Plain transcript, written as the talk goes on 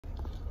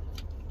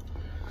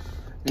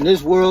In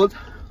this world,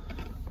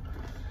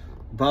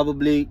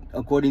 probably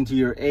according to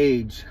your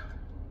age,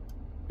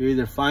 you're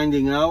either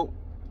finding out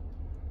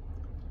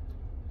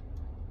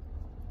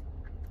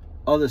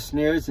all the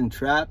snares and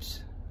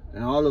traps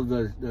and all of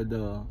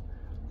the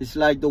it's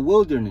like the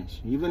wilderness.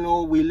 Even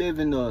though we live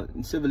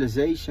in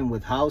civilization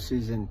with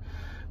houses and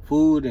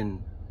food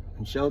and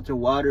shelter,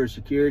 water,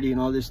 security, and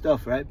all this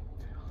stuff, right?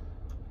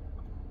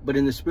 But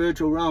in the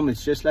spiritual realm,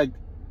 it's just like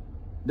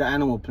the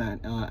animal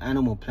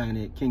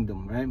planet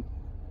kingdom, right?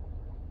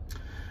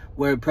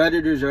 Where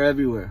predators are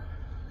everywhere,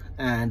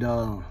 and in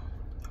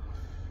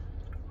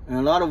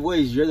a lot of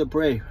ways, you're the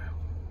prey.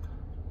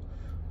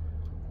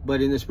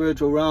 But in the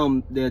spiritual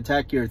realm, they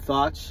attack your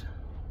thoughts,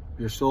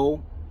 your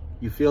soul.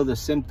 You feel the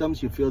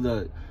symptoms. You feel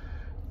the,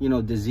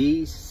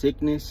 disease,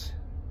 sickness,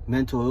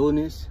 mental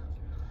illness,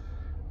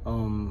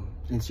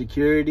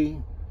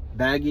 insecurity,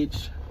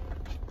 baggage,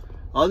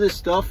 all this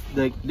stuff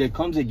that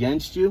comes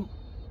against you,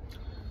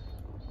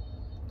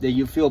 that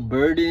you feel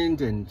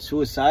burdened and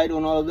suicidal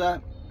and all of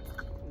that.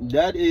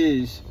 That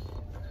is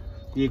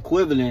the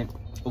equivalent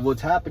of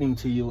what's happening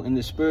to you in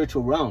the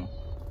spiritual realm.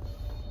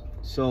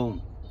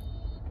 So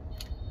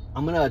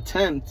I'm going to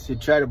attempt to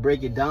try to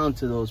break it down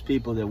to those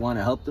people that want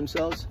to help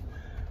themselves.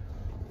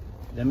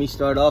 Let me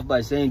start off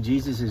by saying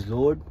Jesus is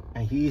Lord,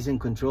 and he's in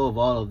control of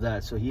all of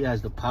that. So he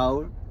has the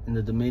power and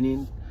the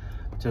dominion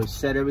to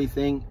set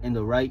everything in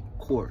the right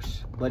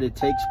course. But it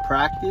takes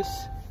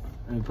practice.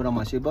 Let me put on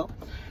my seatbelt.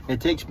 It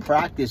takes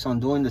practice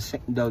on doing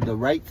the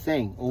right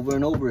thing over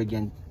and over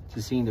again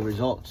to seeing the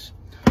results.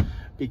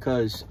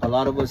 Because a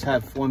lot of us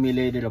have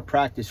formulated a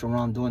practice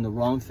around doing the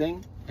wrong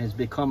thing. It's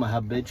become a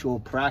habitual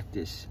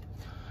practice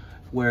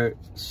where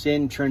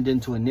sin turned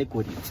into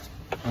iniquity.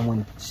 And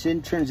when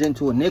sin turns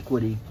into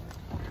iniquity,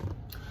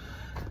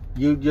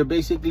 you're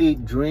basically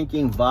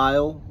drinking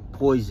vile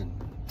poison.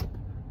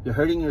 You're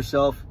hurting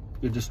yourself,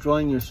 you're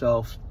destroying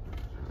yourself,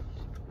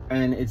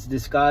 and it's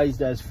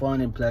disguised as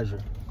fun and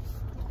pleasure.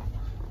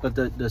 But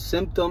the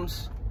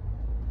symptoms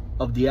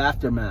of the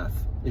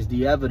aftermath is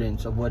the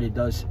evidence of what it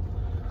does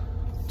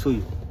to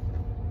you.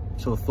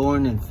 So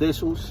thorn and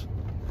thistles,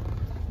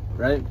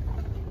 right?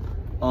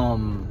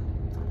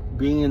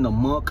 Being in the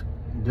muck,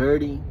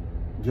 dirty,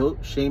 guilt,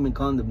 shame, and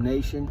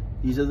condemnation.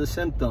 These are the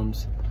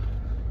symptoms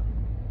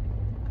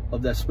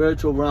of that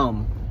spiritual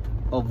realm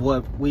of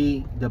what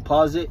we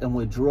deposit and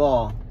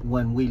withdraw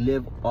when we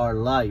live our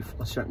life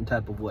a certain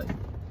type of way.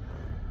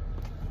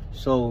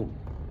 So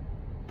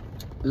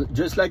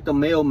just like the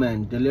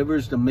mailman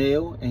delivers the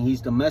mail and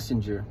he's the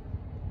messenger,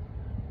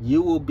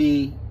 you will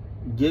be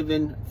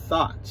given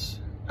thoughts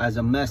as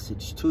a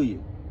message to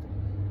you.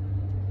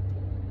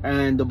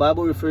 And the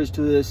Bible refers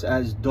to this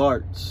as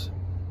darts,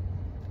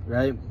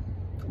 right?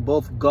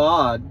 Both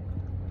God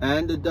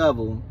and the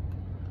devil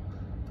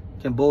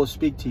can both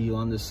speak to you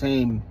on the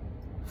same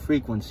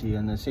frequency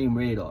and the same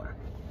radar.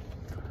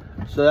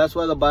 So that's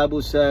why the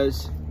Bible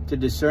says to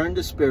discern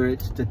the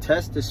spirits, to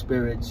test the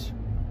spirits,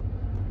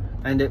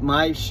 and that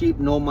my sheep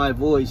know my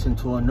voice, and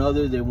to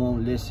another they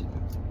won't listen.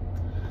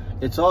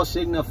 It's all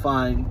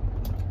signifying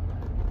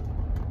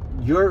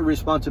your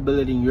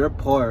responsibility and your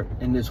part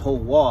in this whole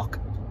walk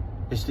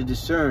is to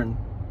discern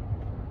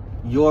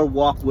your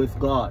walk with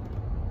God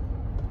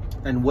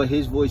and what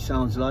his voice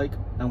sounds like,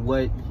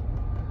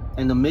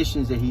 and the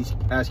missions that he's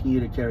asking you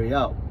to carry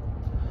out.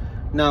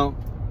 Now,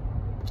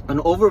 an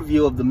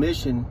overview of the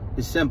mission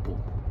is simple.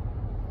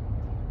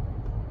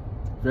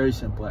 Very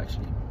simple,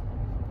 actually.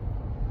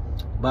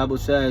 The Bible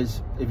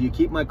says, if you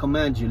keep my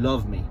commands, you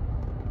love me.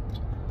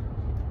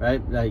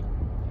 Right? Like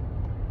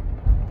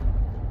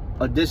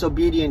a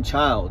disobedient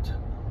child,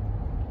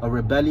 a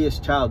rebellious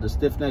child, a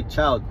stiff-necked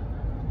child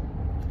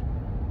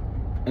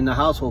in the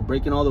household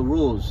breaking all the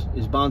rules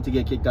is bound to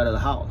get kicked out of the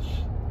house.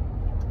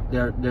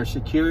 Their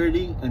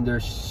security and their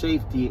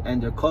safety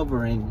and their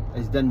covering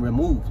is then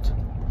removed.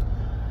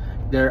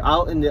 They're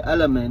out in the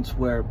elements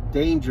where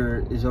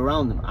danger is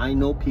around them. I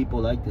know people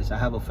like this. I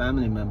have a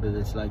family member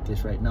that's like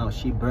this right now.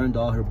 She burned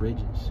all her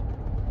bridges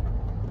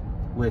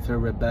with her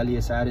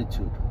rebellious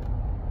attitude.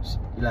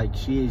 Like,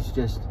 she is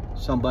just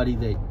somebody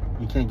that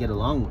you can't get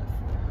along with.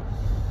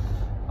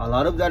 A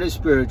lot of that is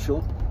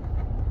spiritual,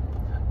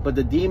 but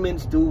the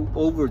demons do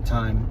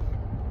overtime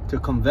to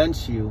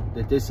convince you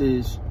that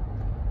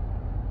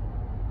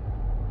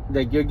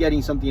that you're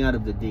getting something out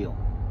of the deal.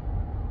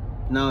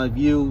 Now, if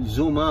you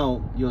zoom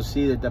out, you'll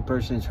see that that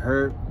person's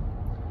hurt.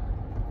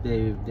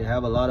 They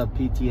have a lot of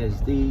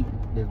PTSD.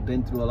 They've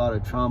been through a lot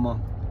of trauma.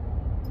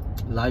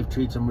 Life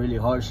treats them really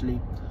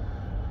harshly.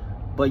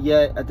 But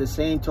yet, at the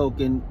same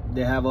token,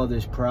 they have all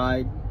this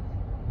pride,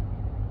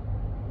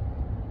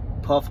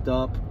 puffed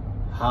up,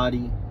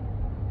 haughty,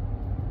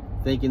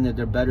 thinking that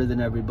they're better than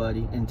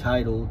everybody,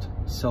 entitled,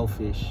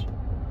 selfish,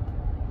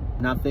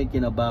 not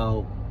thinking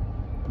about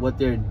what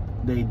they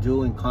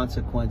do and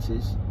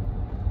consequences.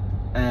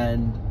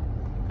 And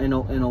in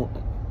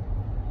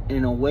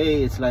a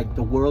way, it's like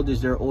the world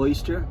is their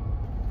oyster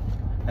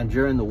and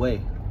you're in the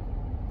way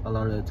a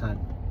lot of the time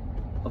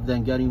of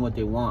them getting what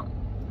they want.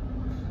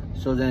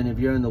 So then if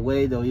you're in the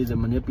way, they'll either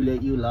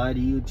manipulate you, lie to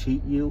you,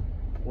 cheat you,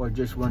 or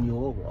just run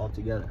you over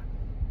altogether.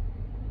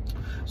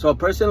 So a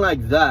person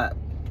like that,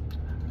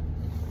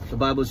 the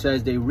Bible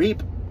says they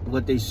reap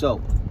what they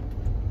sow.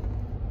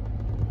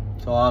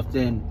 So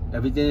often,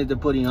 everything that they're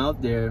putting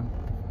out there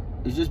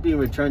is just being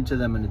returned to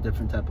them in a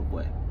different type of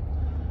way.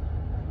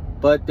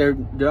 But they're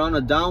on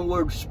a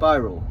downward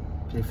spiral.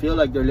 They feel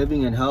like they're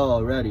living in hell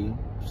already,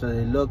 so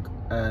they look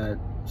at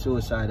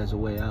suicide as a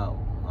way out,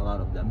 a lot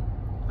of them.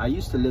 I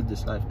used to live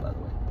this life, by the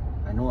way.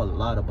 I know a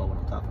lot about what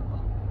I'm talking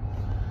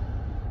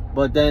about.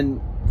 But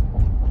then,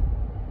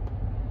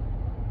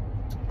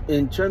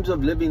 in terms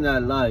of living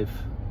that life,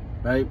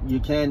 right, you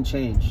can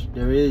change.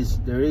 There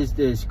is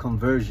this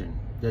conversion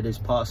that is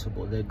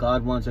possible, that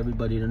God wants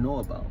everybody to know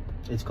about.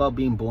 It's called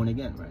being born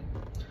again, right?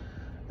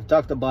 I've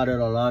talked about it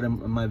a lot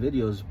in my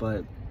videos,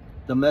 but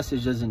the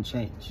message doesn't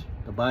change.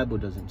 The Bible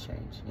doesn't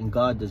change, and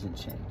God doesn't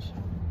change.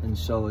 And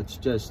so it's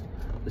just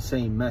the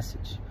same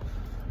message.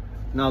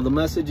 Now, the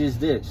message is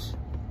this.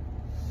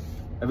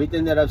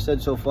 Everything that I've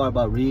said so far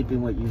about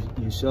reaping what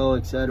you sow,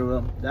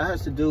 etc., that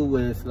has to do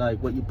with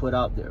like what you put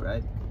out there,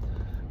 right?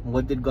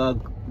 What did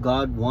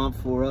God want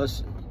for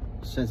us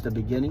since the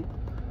beginning?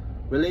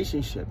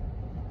 Relationship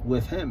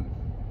with Him,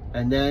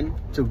 and then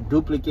to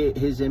duplicate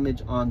His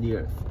image on the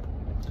earth.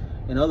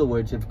 In other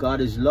words, if God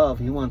is love,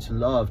 He wants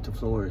love to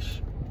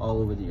flourish all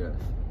over the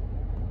earth.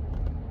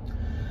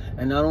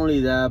 And not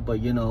only that, but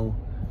you know,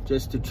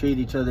 just to treat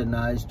each other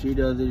nice, treat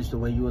others the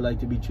way you would like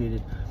to be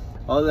treated.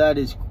 All that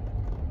is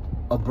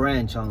a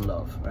branch on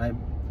love, right?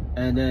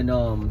 And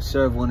then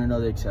serve one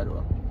another,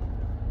 etc.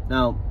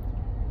 Now,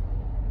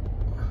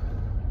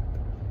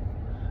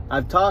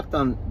 I've talked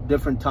on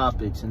different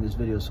topics in this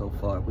video so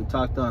far. We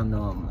talked on,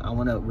 I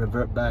want to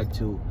revert back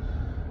to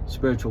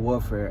spiritual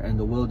warfare and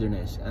the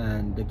wilderness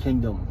and the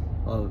kingdom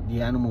of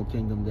the animal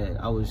kingdom that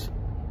I was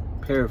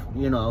I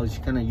was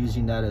kind of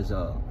using that as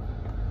a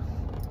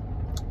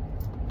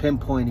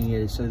pinpointing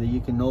it so that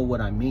you can know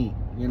what I mean.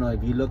 You know,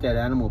 if you look at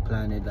Animal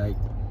Planet, like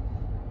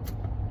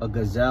a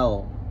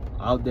gazelle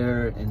out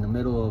there in the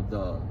middle of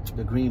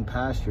the green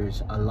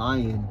pastures, a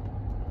lion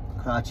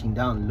crouching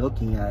down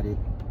looking at it.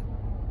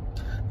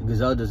 The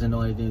gazelle doesn't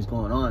know anything is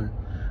going on,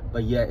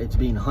 but yet it's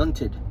being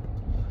hunted.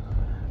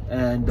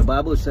 And the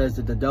Bible says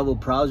that the devil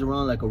prowls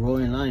around like a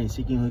roaring lion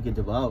seeking who he can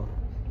devour.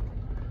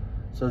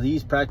 So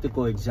these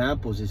practical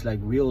examples is like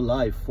real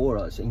life for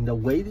us. And the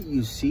way that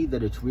you see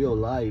that it's real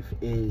life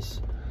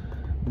is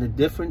the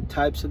different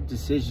types of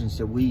decisions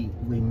that we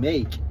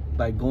make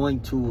by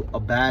going to a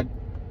bad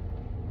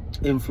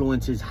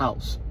influence's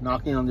house,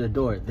 knocking on their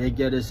door. They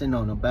get us in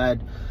on a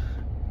bad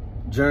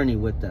journey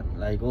with them,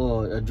 like,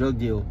 oh, a drug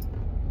deal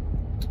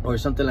or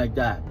something like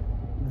that.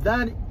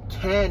 That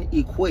can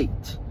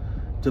equate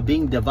to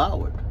being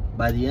devoured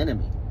by the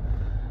enemy.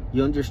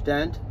 You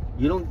understand?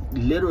 You don't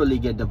literally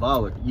get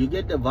devoured. You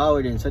get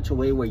devoured in such a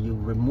way where you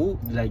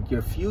remove, like,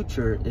 your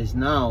future is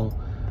now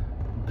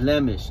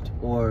blemished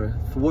or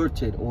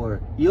thwarted,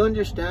 or, you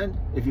understand?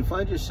 If you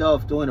find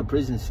yourself doing a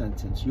prison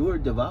sentence, you are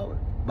devoured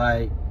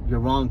by your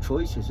wrong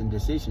choices and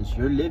decisions.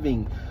 You're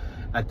living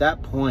at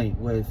that point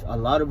with a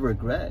lot of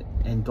regret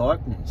and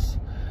darkness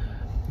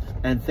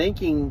and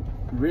thinking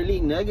really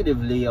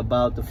negatively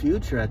about the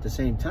future at the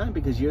same time,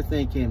 because you're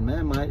thinking,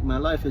 man, my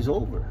life is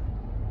over,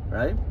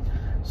 right?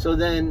 So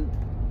then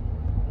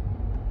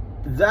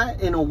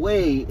that in a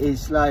way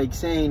is like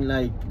saying,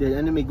 like, the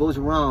enemy goes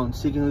around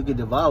seeking who could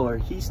devour.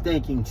 He's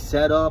thinking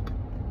set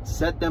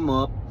them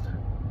up,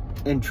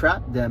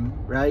 entrap them,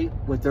 right,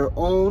 with their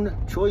own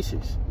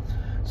choices.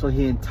 So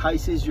he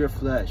entices your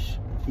flesh.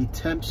 He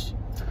tempts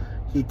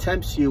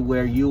you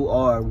where you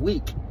are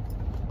weak,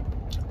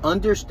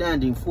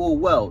 understanding full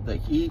well that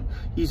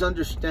he's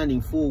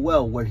understanding full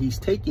well where he's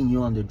taking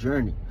you on the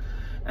journey.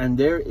 And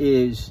there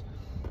is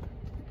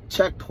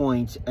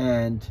checkpoints,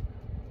 and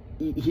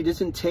he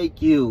doesn't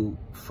take you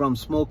from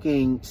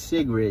smoking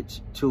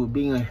cigarettes to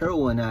being a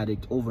heroin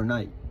addict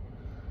overnight.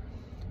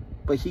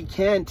 But he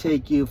can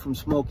take you from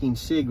smoking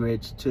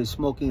cigarettes to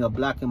smoking a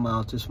Black &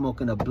 Mild, to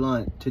smoking a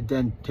blunt, to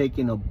then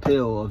taking a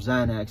pill of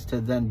Xanax,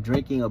 to then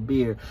drinking a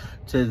beer,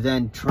 to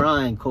then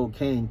trying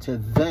cocaine, to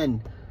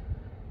then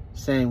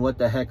saying, what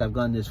the heck, I've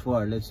gone this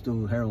far, let's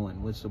do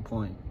heroin, what's the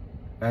point,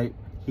 right?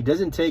 He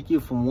doesn't take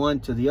you from one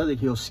to the other.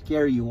 He'll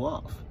scare you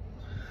off.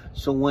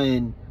 So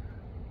when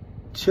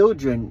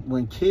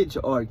kids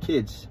are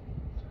kids,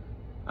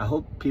 I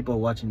hope people are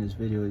watching this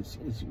video. It's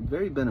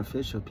very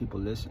beneficial if people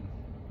listen.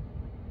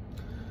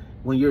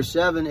 When you're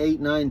 7, 8,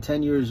 9,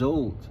 10 years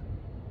old,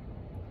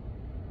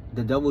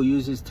 the devil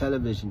uses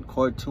television,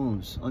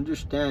 cartoons.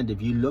 Understand,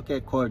 if you look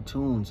at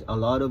cartoons, a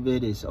lot of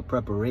it is a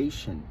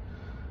preparation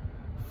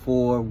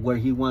for where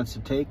he wants to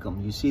take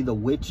them. You see the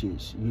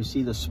witches, you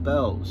see the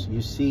spells,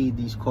 you see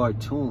these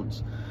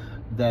cartoons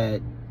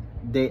that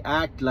they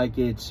act like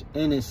it's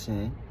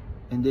innocent.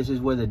 And this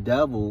is where the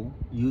devil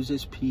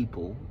uses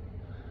people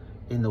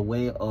in the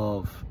way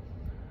of,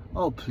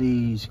 oh,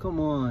 please,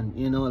 come on,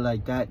 you know,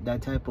 like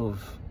that type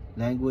of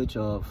language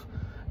of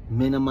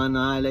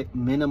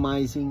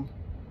minimizing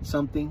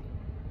something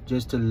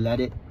just to let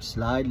it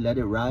slide, let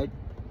it ride.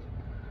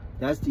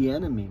 That's the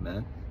enemy,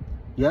 man.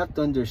 You have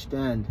to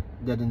understand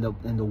that in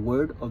the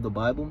word of the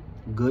Bible,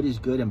 good is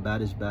good and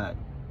bad is bad.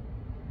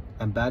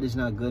 And bad is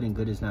not good and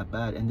good is not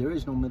bad. And there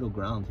is no middle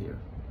ground here.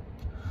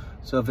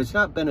 So if it's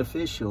not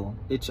beneficial,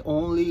 it's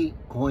only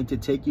going to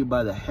take you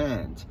by the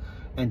hand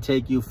and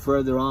take you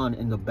further on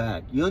in the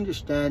back. You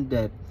understand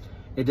that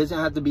it doesn't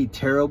have to be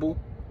terrible.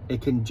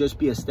 It can just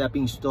be a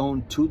stepping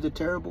stone to the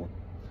terrible.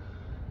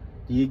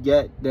 You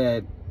get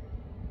that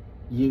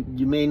you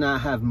may not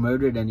have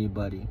murdered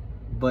anybody,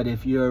 but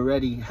if you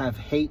already have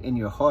hate in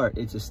your heart,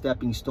 it's a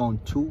stepping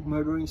stone to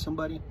murdering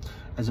somebody.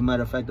 As a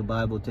matter of fact, the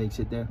Bible takes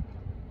it there.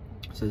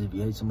 It says if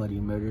you hate somebody,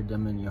 you murdered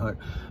them in your heart.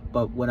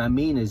 But what I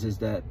mean is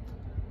that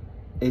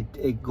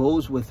it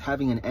goes with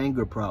having an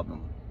anger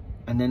problem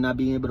and then not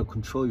being able to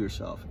control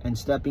yourself, and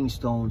stepping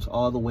stones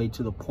all the way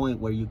to the point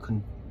where you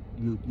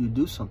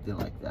do something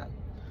like that.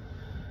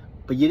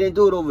 But you didn't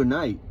do it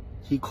overnight.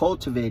 He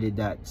cultivated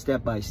that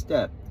step by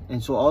step.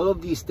 And so all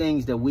of these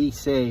things that we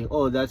say,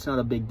 oh, that's not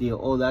a big deal.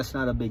 Oh, that's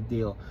not a big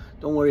deal.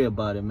 Don't worry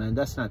about it, man.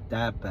 That's not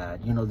that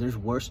bad. You know, there's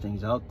worse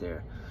things out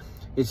there.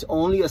 It's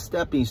only a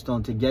stepping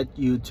stone to get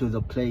you to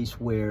the place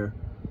where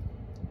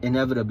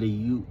inevitably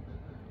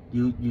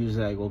you're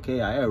like,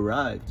 okay, I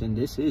arrived and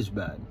this is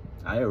bad.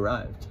 I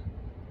arrived.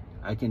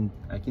 I can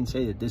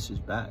say that this is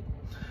bad.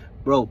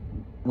 Bro,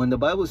 when the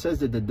Bible says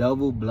that the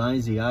devil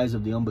blinds the eyes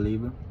of the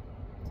unbeliever,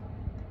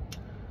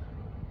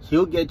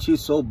 he'll get you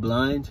so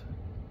blind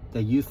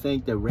that you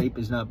think that rape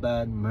is not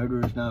bad, murder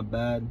is not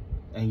bad,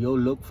 and you'll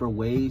look for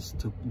ways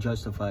to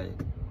justify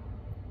it.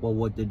 Well,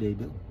 what did they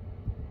do?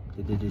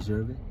 Did they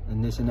deserve it?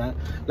 And this and that.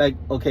 Like,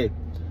 okay,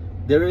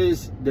 there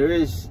is,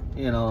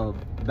 you know,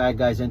 bad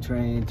guys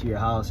entering into your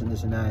house and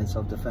this and that in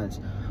self-defense.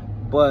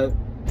 But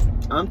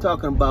I'm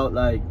talking about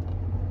like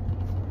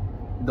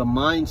the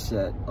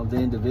mindset of the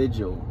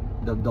individual.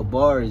 The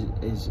bar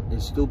is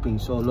stooping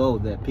so low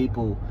that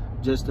people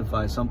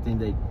justify something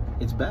that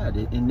it's bad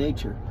in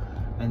nature.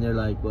 And they're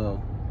like,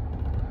 well,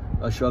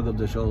 a shrug of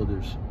the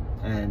shoulders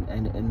and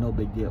no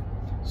big deal.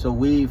 So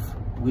we've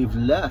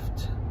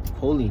left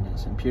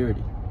holiness and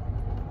purity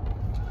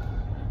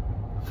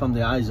from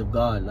the eyes of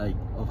God, like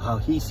of how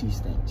he sees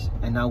things.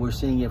 And now we're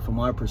seeing it from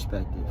our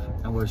perspective.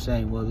 And we're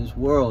saying, well, this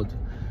world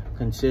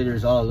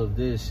considers all of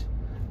this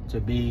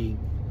to be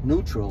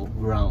neutral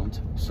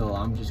ground, so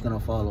I'm just gonna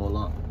follow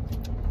along.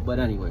 But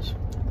anyways,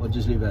 we'll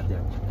just leave it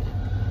there,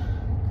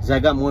 because I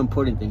got more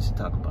important things to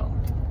talk about.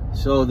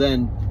 So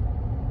then,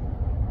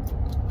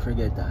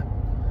 forget that.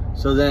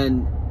 So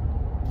then,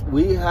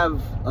 we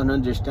have an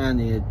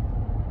understanding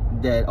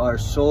that our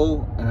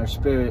soul and our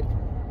spirit,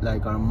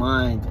 like our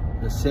mind,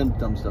 the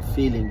symptoms, the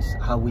feelings,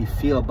 how we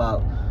feel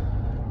about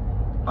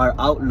our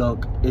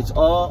outlook, it's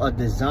all a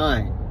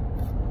design.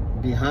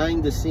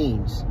 Behind the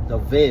scenes, the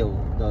veil,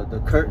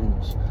 the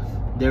curtains,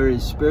 there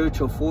is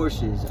spiritual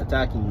forces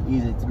attacking you,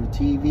 either through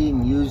TV,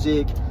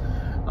 music,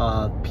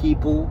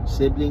 people,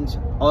 siblings.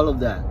 All of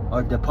that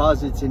are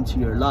deposits into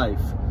your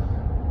life,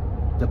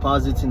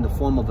 deposits in the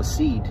form of a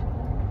seed,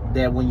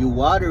 that when you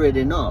water it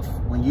enough,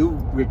 when you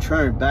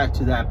return back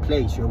to that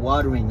place, you're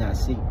watering that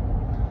seed.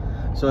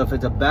 So if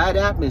it's a bad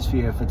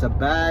atmosphere, if it's a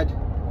bad,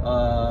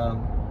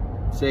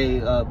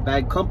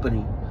 bad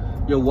company,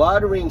 you're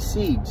watering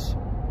seeds.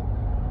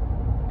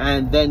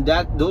 And then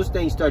those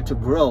things start to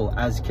grow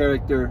as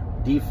character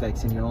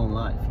defects in your own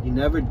life. You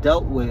never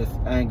dealt with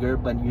anger,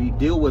 but you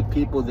deal with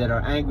people that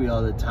are angry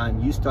all the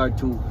time. You start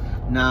to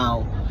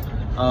now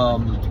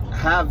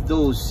have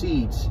those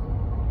seeds,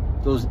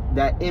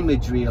 that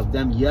imagery of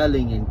them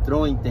yelling and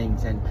throwing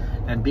things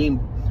and being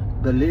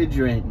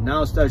belligerent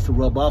now starts to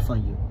rub off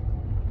on you.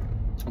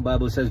 The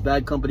Bible says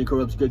bad company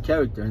corrupts good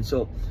character. And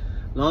so,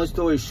 long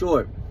story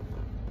short,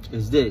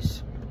 is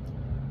this.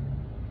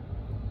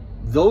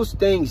 Those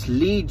things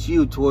lead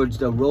you towards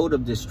the road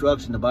of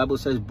destruction. The Bible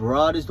says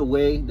broad is the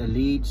way that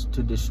leads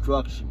to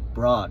destruction.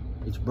 Broad.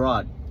 It's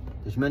broad.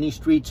 There's many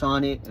streets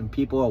on it, and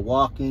people are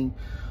walking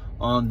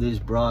on this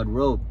broad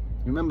road.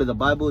 Remember, the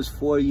Bible is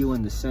for you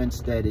in the sense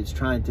that it's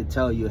trying to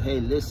tell you, hey,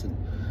 listen,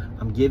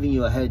 I'm giving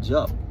you a heads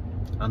up.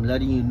 I'm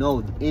letting you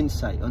know the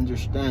insight,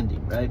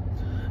 understanding, right?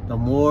 The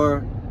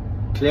more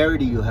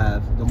clarity you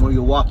have, the more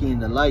you're walking in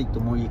the light, the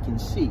more you can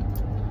see.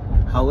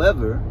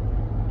 However,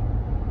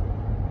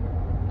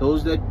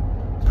 those that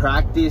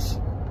practice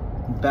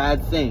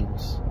bad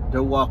things,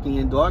 they're walking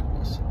in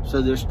darkness.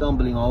 So they're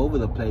stumbling all over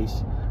the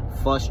place,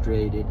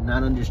 frustrated,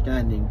 not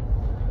understanding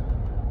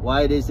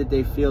why it is that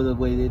they feel the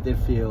way that they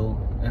feel,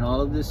 and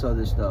all of this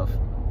other stuff.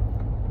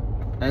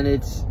 And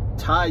it's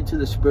tied to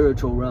the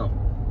spiritual realm.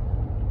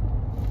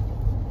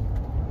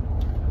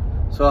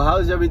 So how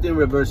is everything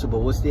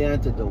reversible? What's the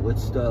antidote?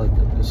 What's the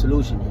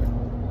solution here?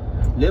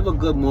 Live a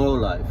good moral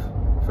life,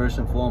 first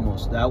and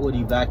foremost. That would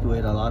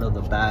evacuate a lot of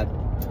the bad,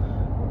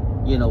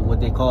 you know,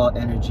 what they call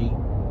energy,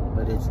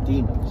 but it's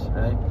demons,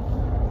 right?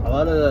 A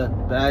lot of the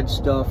bad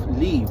stuff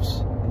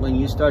leaves when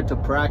you start to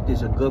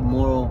practice a good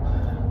moral,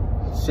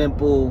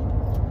 simple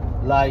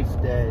life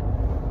that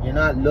you're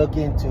not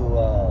looking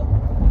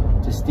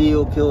to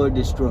steal, kill, or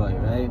destroy,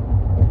 right?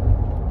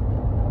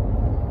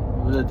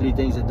 What are the three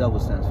things the devil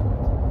stands for?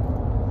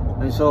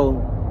 And so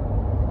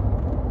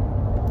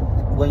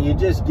when you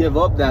just give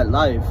up that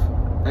life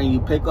and you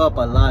pick up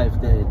a life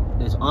that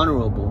is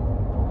honorable,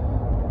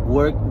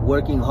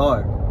 working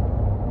hard,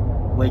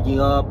 waking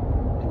up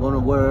and going to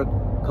work,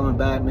 coming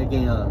back,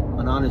 making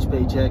an honest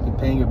paycheck and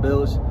paying your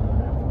bills,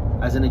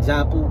 as an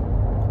example,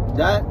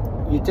 that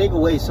you take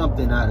away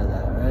something out of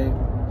that, right?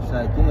 It's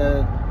like,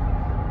 yeah,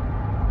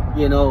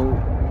 you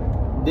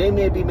know, they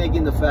may be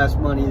making the fast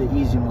money, the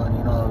easy money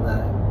and all of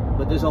that,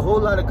 but there's a whole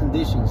lot of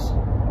conditions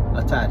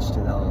attached to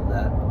all of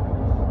that.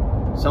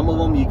 Some of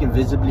them you can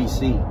visibly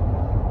see,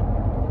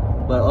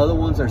 but other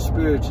ones are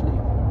spiritually,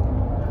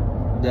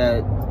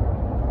 that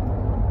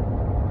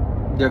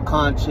their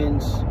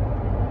conscience,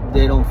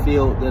 they don't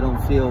feel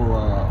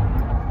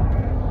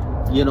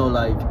you know,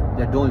 like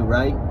they're doing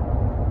right,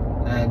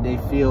 and they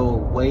feel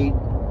weight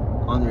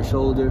on their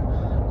shoulder,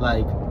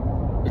 like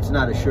it's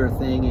not a sure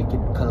thing, it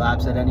could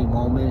collapse at any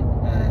moment,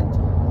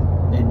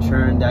 and in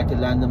turn that could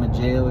land them in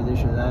jail or this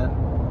or that.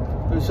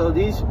 And so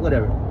these,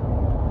 whatever,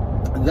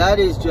 that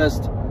is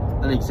just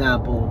an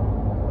example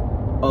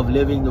of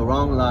living the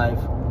wrong life,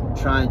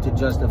 trying to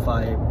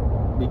justify it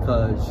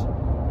because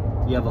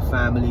you have a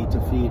family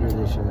to feed or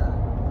this or that.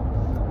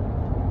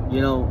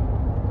 You know,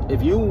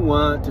 if you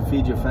want to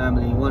feed your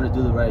family, you want to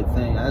do the right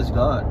thing, ask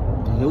God,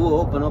 and He will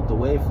open up the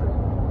way for you,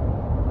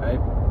 right?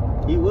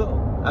 He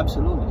will,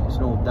 absolutely, there's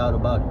no doubt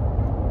about it.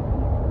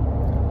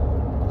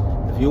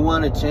 If you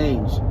want to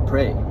change,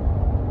 pray.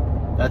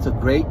 That's a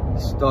great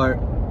start,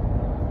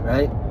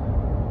 right?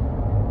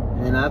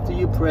 And after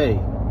you pray,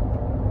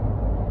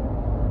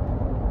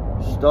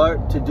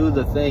 start to do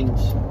the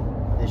things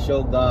that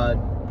show God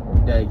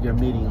that you're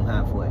meeting Him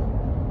halfway.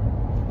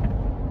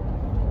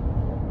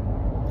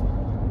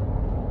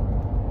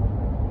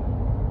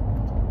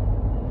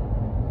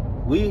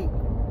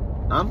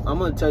 I'm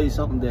going to tell you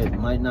something that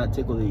might not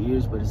tickle the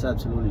ears, but it's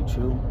absolutely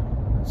true.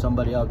 And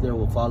somebody out there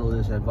will follow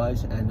this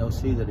advice and they'll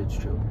see that it's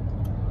true.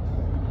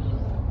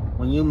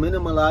 When you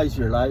minimalize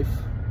your life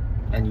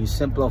and you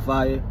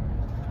simplify it,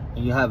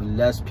 and you have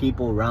less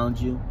people around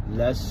you,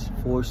 less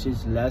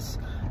forces, less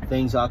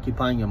things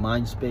occupying your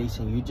mind space,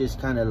 and you just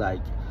kind of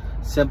like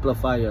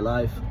simplify your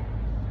life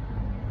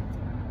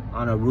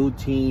on a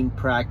routine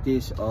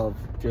practice of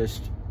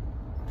just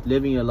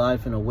living your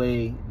life in a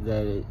way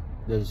that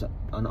there's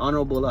an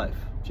honorable life.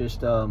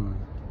 Just I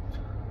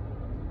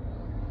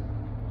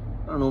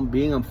don't know,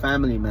 being a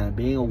family man,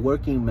 being a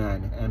working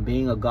man, and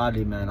being a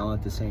godly man all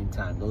at the same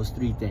time. Those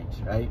three things,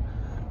 right?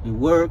 You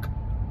work,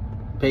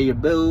 pay your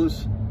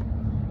bills,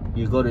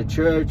 you go to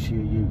church,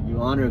 you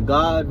honor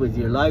God with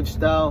your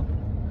lifestyle,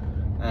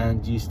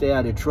 and you stay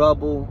out of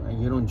trouble,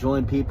 and you don't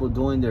join people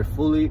doing their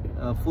foolery,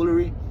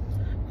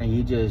 and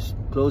you just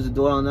close the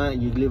door on that,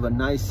 and you live a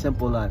nice,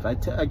 simple life. I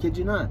kid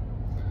you not.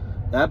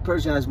 That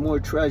person has more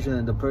treasure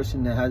than the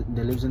person that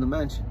lives in the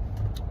mansion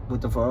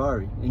with the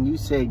Ferrari. And you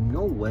say,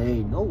 no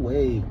way, no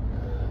way.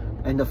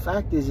 And the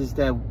fact is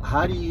that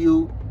how do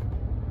you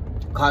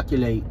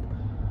calculate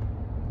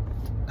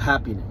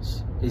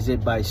happiness? Is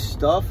it by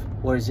stuff,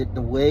 or is it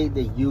the way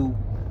that you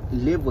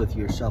live with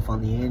yourself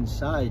on the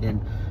inside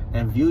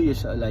and view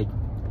yourself? Like,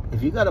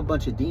 if you got a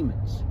bunch of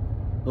demons,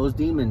 those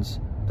demons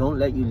don't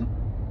let you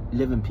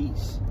live in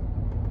peace.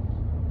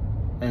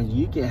 And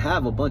you can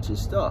have a bunch of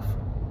stuff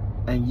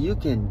and you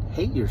can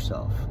hate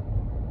yourself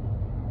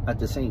at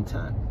the same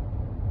time.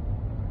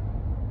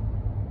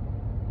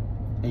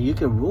 And you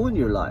can ruin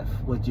your life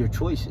with your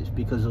choices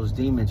because those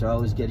demons are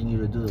always getting you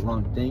to do the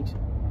wrong things.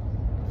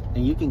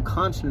 And you can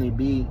constantly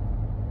be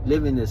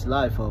living this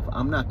life of,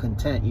 I'm not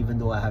content even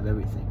though I have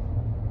everything.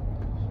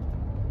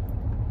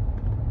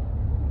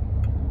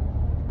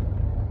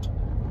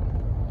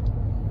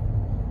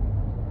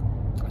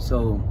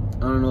 So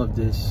I don't know if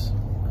this,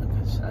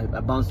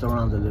 I bounced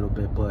around a little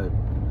bit, but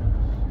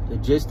the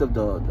gist of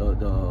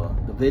the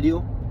video,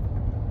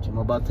 which I'm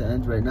about to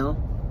end right now,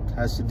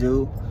 has to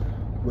do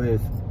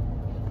with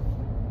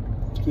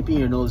keeping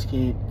your nose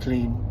clean,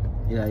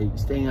 you know,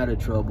 staying out of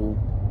trouble,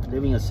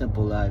 living a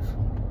simple life.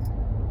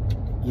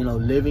 You know,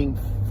 living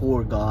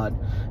for God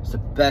is the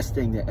best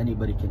thing that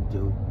anybody can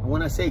do. And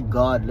when I say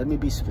God, let me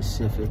be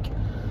specific.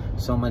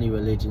 So many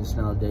religions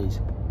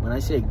nowadays. When I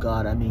say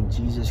God, I mean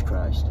Jesus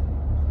Christ.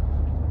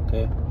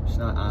 Okay? It's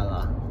not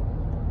Allah.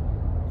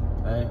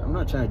 Right? I'm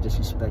not trying to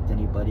disrespect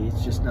anybody.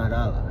 It's just not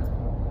Allah.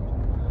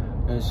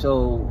 And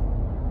so,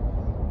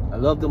 I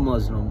love the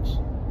Muslims.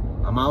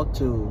 I'm out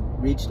to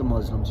reach the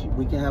Muslims.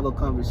 We can have a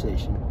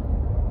conversation.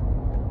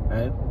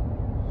 Right?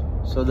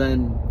 So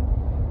then,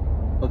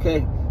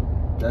 okay.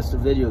 That's the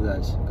video,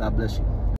 guys. God bless you.